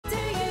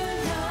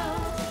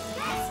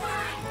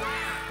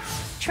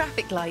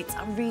Traffic lights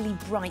are really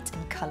bright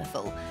and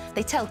colourful.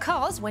 They tell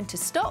cars when to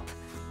stop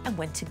and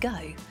when to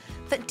go.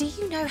 But do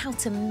you know how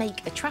to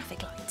make a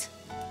traffic light?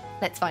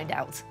 Let's find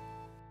out.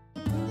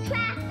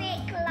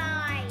 Traffic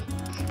light.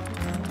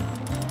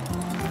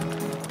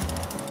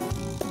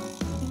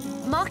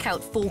 Mark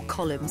out 4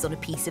 columns on a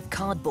piece of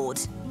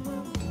cardboard.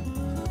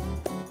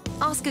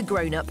 Ask a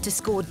grown-up to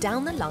score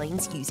down the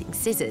lines using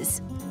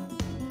scissors.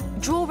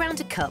 Draw round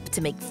a cup to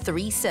make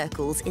 3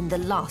 circles in the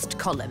last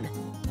column.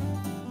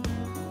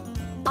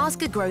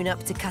 Ask a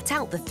grown-up to cut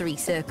out the 3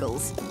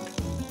 circles.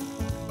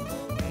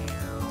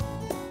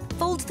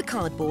 Fold the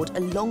cardboard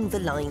along the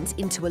lines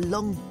into a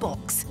long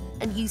box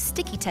and use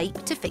sticky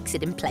tape to fix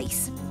it in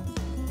place.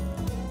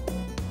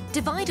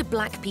 Divide a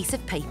black piece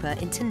of paper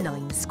into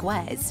 9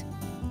 squares.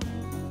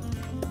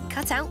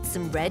 Cut out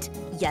some red,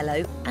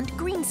 yellow and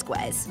green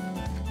squares.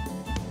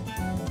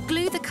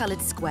 Glue the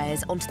coloured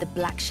squares onto the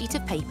black sheet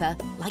of paper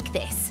like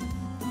this.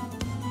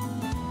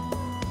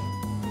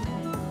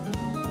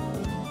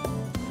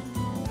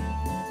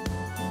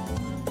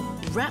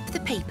 Wrap the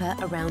paper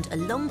around a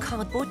long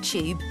cardboard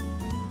tube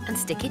and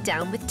stick it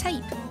down with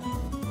tape.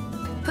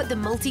 Put the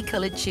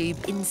multicoloured tube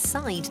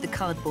inside the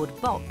cardboard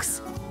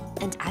box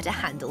and add a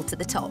handle to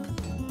the top.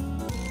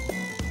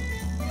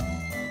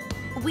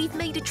 We've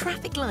made a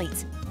traffic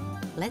light.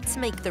 Let's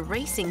make the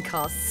racing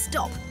cars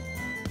stop.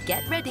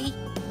 Get ready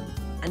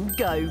and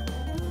go.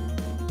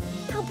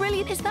 How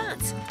brilliant is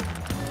that?